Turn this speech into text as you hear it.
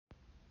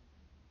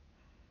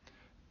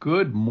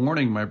Good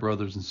morning, my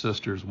brothers and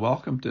sisters.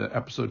 Welcome to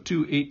episode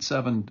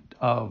 287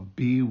 of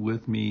Be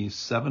With Me,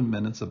 7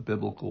 Minutes of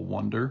Biblical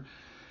Wonder.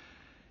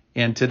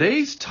 And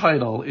today's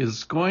title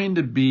is going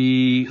to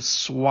be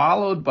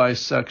Swallowed by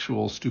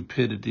Sexual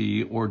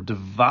Stupidity or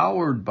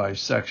Devoured by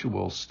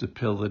Sexual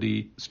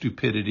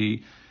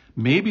Stupidity,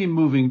 maybe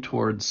moving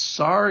towards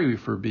sorry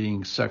for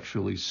being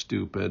sexually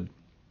stupid.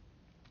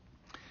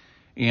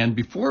 And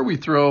before we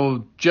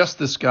throw just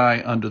this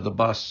guy under the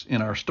bus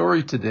in our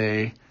story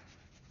today,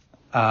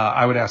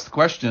 I would ask the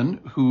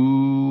question,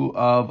 who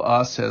of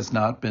us has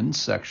not been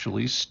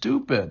sexually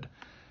stupid?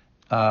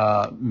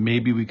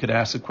 Maybe we could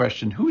ask the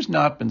question, who's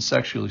not been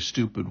sexually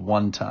stupid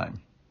one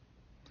time?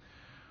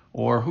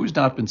 Or who's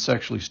not been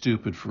sexually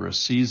stupid for a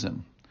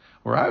season?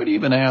 Or I would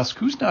even ask,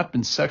 who's not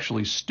been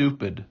sexually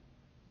stupid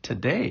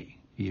today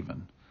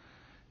even?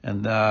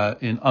 And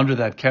under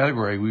that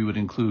category, we would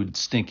include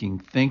stinking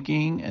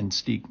thinking and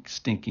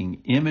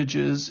stinking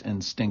images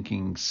and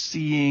stinking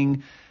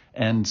seeing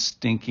and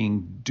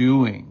stinking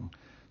doing.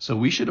 So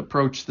we should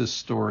approach this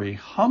story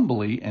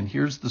humbly, and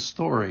here's the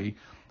story.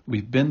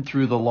 We've been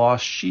through the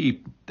lost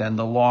sheep, then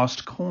the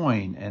lost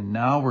coin, and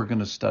now we're going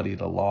to study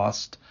the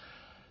lost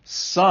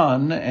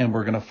son, and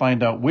we're going to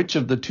find out which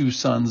of the two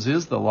sons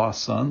is the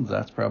lost son.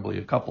 That's probably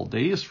a couple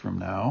days from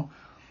now.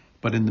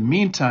 But in the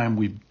meantime,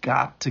 we've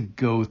got to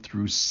go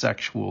through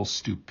sexual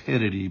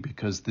stupidity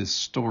because this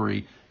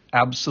story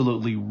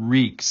absolutely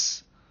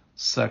reeks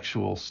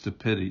sexual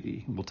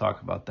stupidity. We'll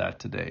talk about that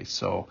today.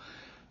 So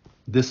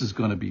this is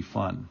going to be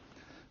fun.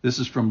 This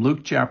is from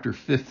Luke chapter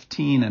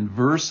 15 and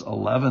verse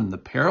 11, the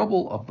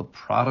parable of the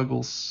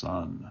prodigal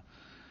son.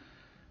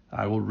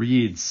 I will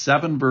read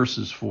 7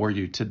 verses for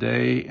you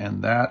today,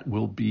 and that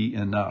will be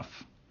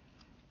enough.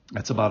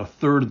 That's about a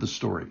third of the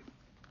story.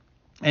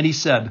 And he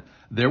said,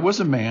 there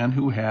was a man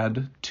who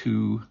had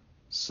 2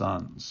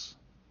 sons.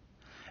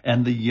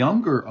 And the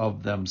younger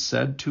of them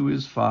said to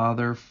his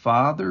father,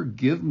 Father,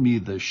 give me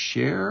the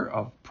share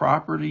of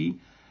property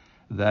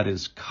that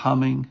is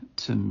coming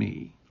to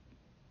me.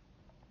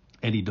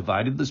 And he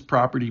divided this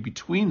property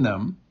between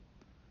them.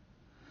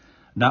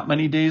 Not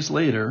many days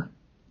later,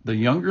 the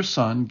younger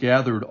son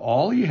gathered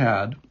all he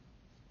had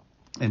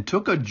and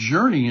took a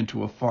journey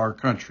into a far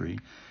country.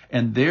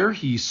 And there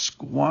he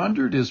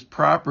squandered his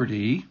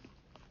property,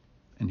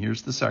 and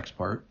here's the sex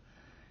part,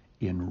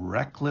 in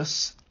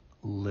reckless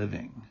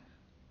living.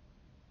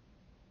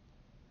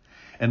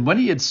 And when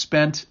he had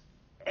spent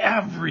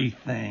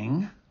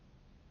everything,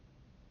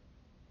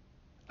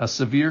 a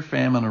severe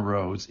famine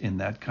arose in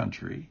that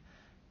country,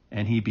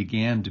 and he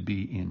began to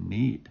be in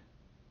need.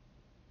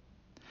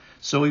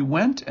 So he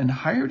went and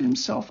hired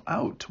himself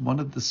out to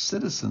one of the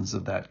citizens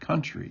of that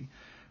country,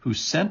 who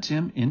sent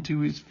him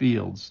into his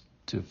fields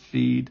to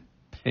feed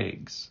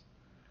pigs.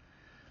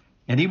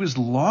 And he was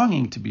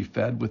longing to be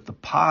fed with the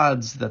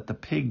pods that the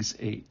pigs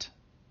ate,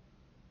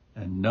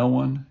 and no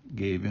one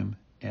gave him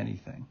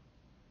anything.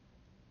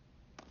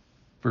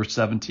 Verse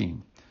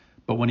 17,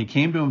 but when he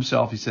came to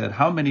himself, he said,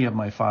 how many of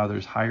my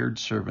father's hired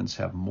servants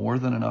have more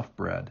than enough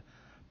bread,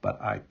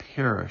 but I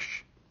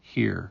perish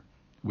here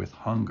with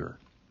hunger.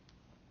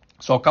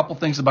 So a couple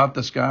things about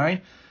this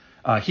guy.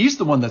 He's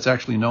the one that's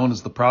actually known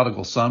as the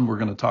prodigal son. We're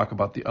going to talk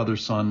about the other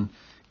son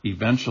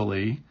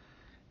eventually.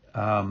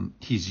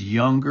 He's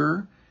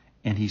younger,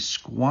 and he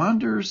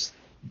squanders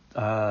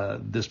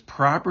this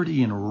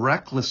property in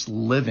reckless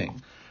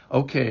living.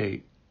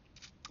 Okay.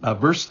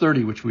 Verse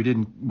 30, which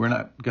we're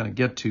not going to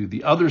get to,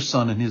 the other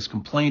son in his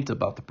complaint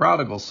about the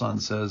prodigal son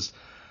says,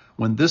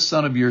 when this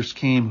son of yours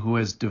came who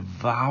has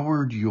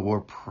devoured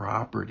your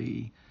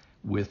property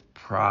with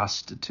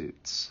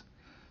prostitutes.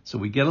 So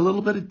we get a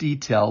little bit of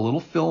detail, a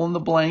little fill in the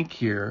blank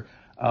here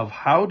of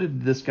how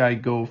did this guy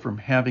go from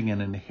having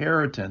an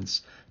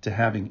inheritance to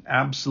having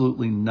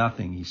absolutely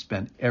nothing. He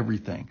spent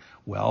everything.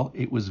 Well,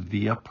 it was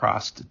via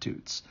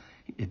prostitutes.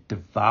 It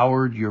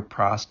devoured your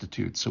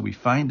prostitutes. So we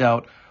find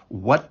out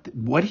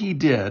what he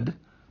did,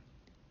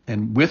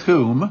 and with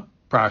whom,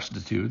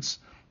 prostitutes,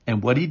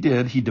 and what he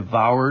did, he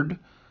devoured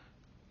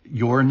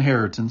your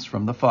inheritance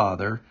from the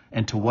father,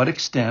 and to what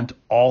extent,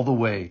 all the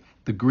way.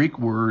 The Greek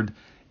word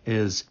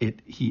is,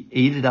 he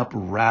ate it up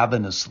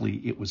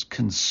ravenously, it was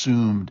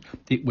consumed,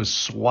 it was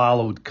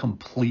swallowed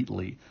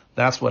completely.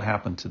 That's what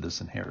happened to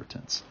this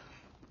inheritance.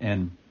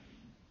 And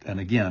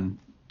again,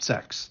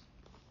 sex.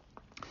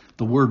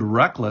 The word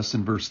reckless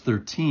in verse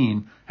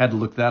 13, had to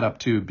look that up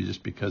too,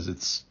 just because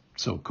it's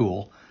so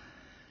cool.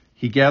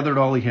 He gathered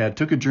all he had,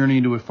 took a journey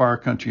into a far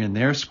country, and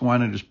there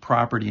squandered his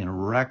property in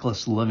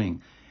reckless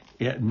living.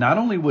 Not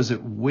only was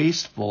it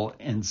wasteful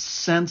and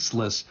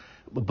senseless,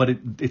 but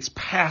it's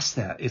past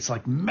that. It's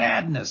like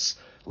madness,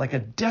 like a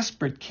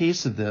desperate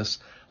case of this.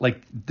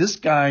 Like this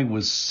guy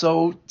was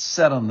so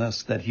set on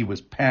this that he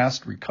was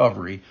past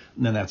recovery,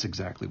 and then that's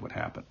exactly what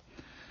happened.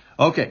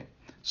 Okay,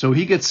 so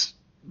he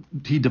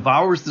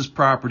devours this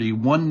property,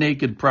 one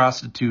naked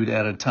prostitute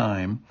at a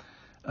time,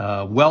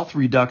 wealth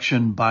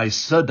reduction by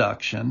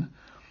seduction.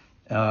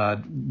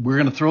 We're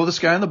going to throw this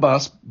guy on the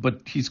bus,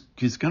 but he's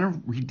going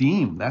to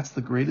redeem. That's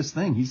the greatest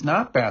thing. He's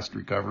not past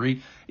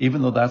recovery,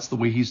 even though that's the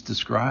way he's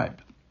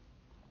described.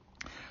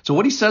 So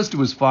what he says to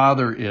his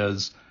father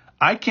is,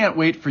 I can't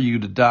wait for you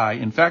to die.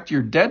 In fact,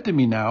 you're dead to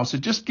me now, so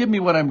just give me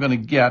what I'm going to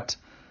get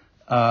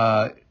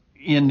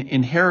in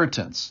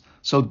inheritance.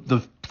 So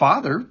the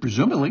father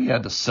presumably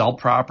had to sell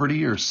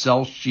property or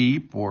sell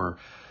sheep or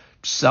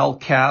sell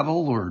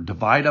cattle or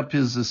divide up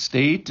his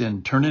estate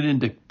and turn it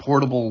into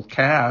portable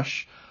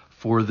cash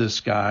for this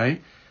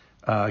guy.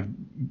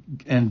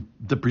 And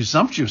the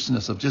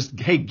presumptuousness of just,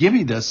 hey, give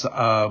me this.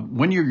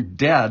 When you're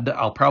dead,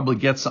 I'll probably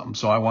get something,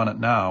 so I want it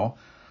now.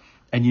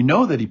 And you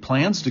know that he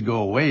plans to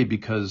go away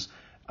because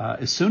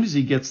as soon as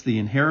he gets the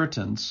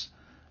inheritance,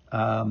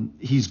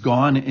 he's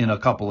gone in a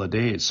couple of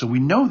days. So we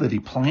know that he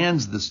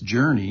plans this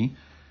journey.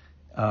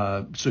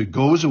 So he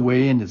goes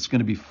away, and it's going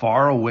to be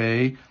far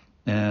away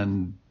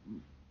and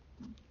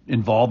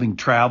involving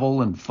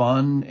travel and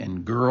fun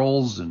and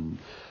girls and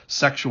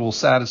sexual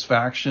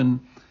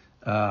satisfaction.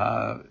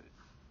 So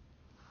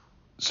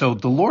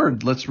the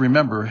Lord, let's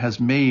remember, has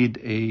made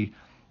a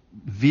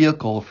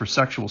vehicle for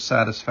sexual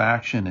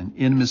satisfaction and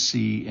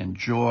intimacy and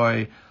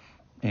joy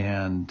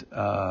and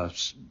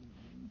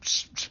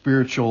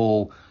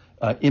spiritual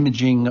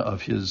imaging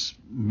of his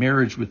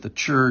marriage with the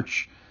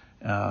church,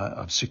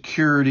 of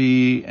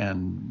security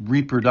and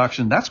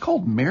reproduction. That's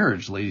called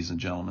marriage, ladies and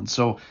gentlemen.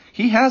 So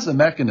he has a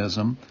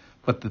mechanism,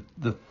 but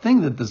the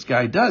thing that this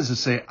guy does is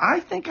say, I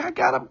think I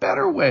got a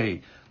better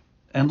way.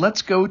 And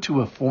let's go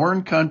to a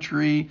foreign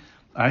country.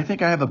 I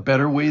think I have a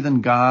better way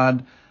than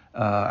God.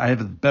 I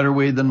have a better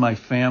way than my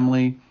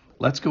family.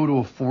 Let's go to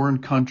a foreign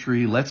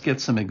country. Let's get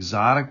some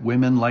exotic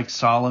women like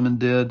Solomon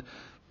did.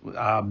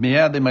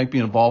 Yeah, they might be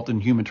involved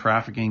in human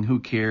trafficking. Who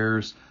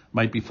cares?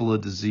 Might be full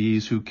of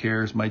disease. Who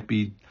cares? Might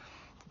be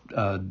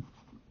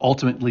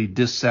ultimately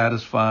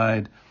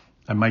dissatisfied.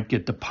 I might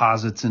get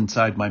deposits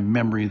inside my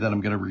memory that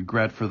I'm going to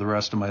regret for the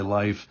rest of my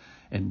life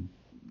and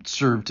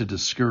serve to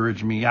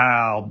discourage me.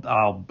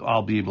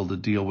 I'll be able to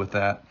deal with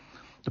that.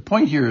 The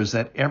point here is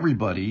that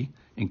everybody,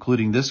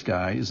 including this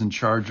guy, is in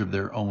charge of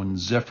their own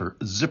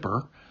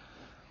zipper.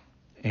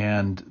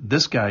 And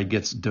this guy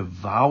gets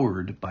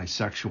devoured by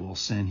sexual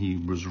sin. He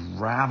was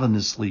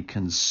ravenously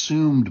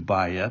consumed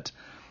by it.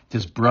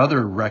 His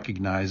brother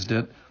recognized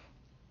it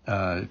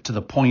to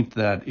the point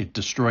that it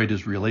destroyed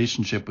his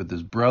relationship with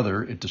his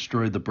brother. It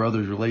destroyed the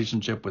brother's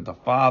relationship with the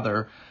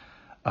father.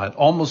 It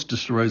almost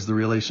destroys the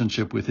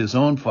relationship with his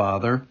own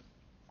father.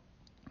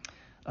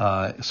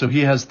 So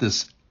he has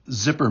this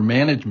zipper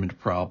management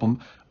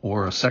problem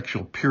or a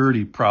sexual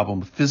purity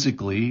problem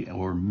physically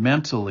or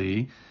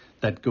mentally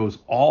that goes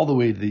all the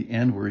way to the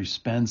end where he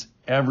spends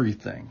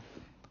everything.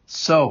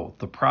 So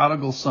the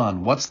prodigal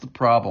son, what's the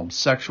problem?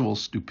 Sexual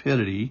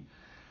stupidity.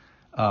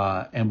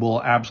 And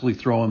we'll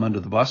absolutely throw him under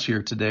the bus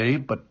here today,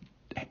 but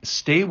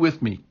stay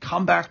with me.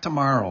 Come back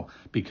tomorrow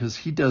because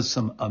he does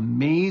some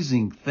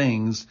amazing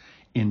things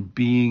in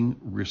being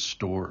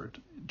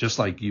restored, just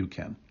like you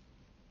can.